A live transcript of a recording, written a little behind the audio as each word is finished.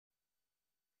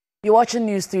You're watching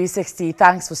News 360.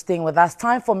 Thanks for staying with us.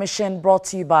 Time for Mission brought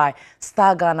to you by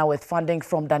Star Ghana with funding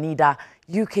from Danida,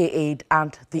 UK Aid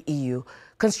and the EU.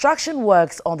 Construction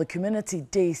works on the Community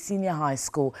Day Senior High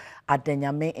School at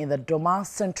Danyame in the Doma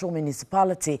Central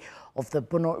Municipality of the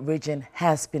Bono region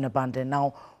has been abandoned.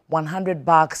 Now, 100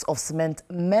 bags of cement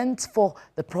meant for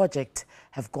the project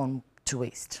have gone to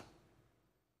waste.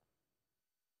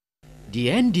 The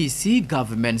NDC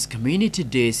government's Community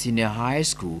Day Senior High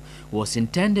School was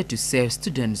intended to serve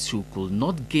students who could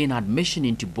not gain admission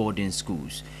into boarding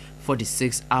schools.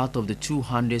 46 out of the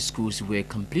 200 schools were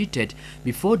completed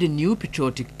before the new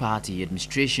Patriotic Party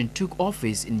administration took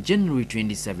office in January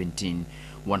 2017.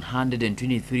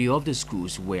 123 of the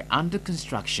schools were under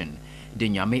construction.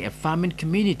 Danyame, a farming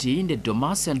community in the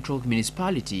Doma Central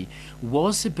Municipality,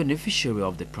 was a beneficiary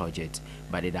of the project,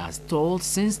 but it has stalled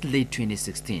since late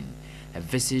 2016. A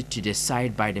visit to the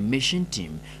site by the mission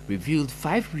team revealed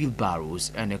 5 wheelbarrows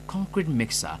and a concrete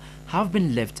mixer have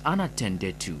been left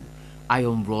unattended to.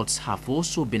 Iron rods have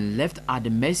also been left at the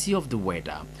mercy of the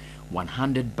weather.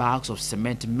 100 bags of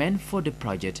cement meant for the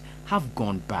project have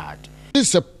gone bad. This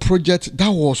is a project that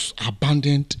was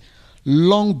abandoned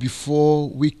long before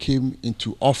we came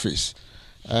into office.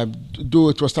 Though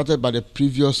it was started by the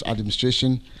previous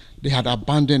administration, they had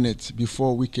abandoned it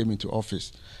before we came into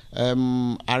office.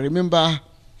 I remember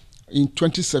in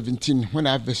 2017 when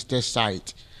I visited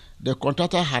site, the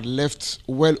contractor had left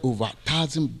well over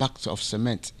 1,000 bags of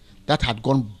cement that had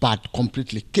gone bad,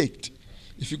 completely caked.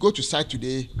 If you go to site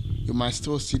today, you might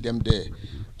still see them there.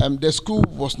 The school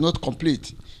was not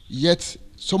complete, yet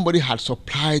somebody had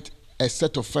supplied a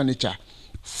set of furniture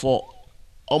for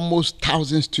almost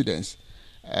 1,000 students.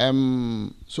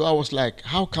 So I was like,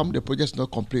 how come the project's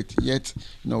not complete? Yet,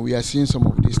 we are seeing some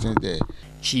of these things there.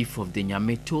 Chief of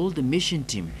Danyame told the mission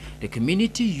team the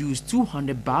community used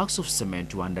 200 bags of cement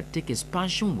to undertake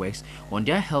expansion works on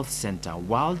their health center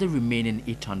while the remaining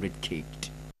 800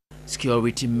 caked.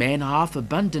 Security men have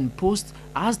abandoned posts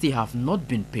as they have not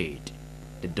been paid.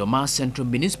 The Doma Central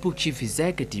Municipal Chief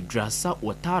Executive Drasa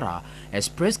Ouattara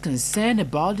expressed concern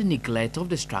about the neglect of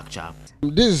the structure.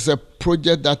 This is a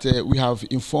project that we have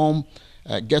informed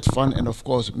Get Fund and of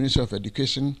course Ministry of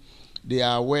Education. They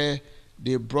are aware.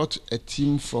 They brought a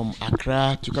team from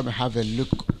Accra to come and have a look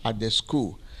at the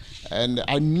school. And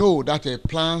I know that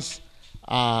plans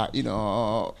are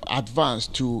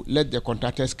advanced to let the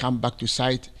contractors come back to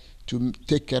site to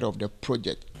take care of the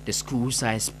project. The schools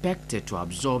are expected to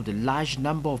absorb the large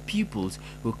number of pupils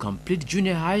who complete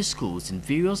junior high schools in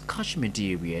various catchment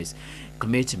areas.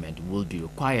 Commitment will be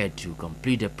required to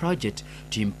complete the project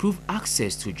to improve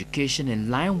access to education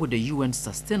in line with the UN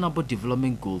Sustainable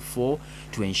Development Goal 4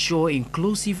 to ensure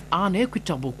inclusive and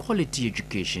equitable quality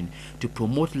education to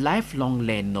promote lifelong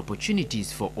learning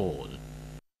opportunities for all.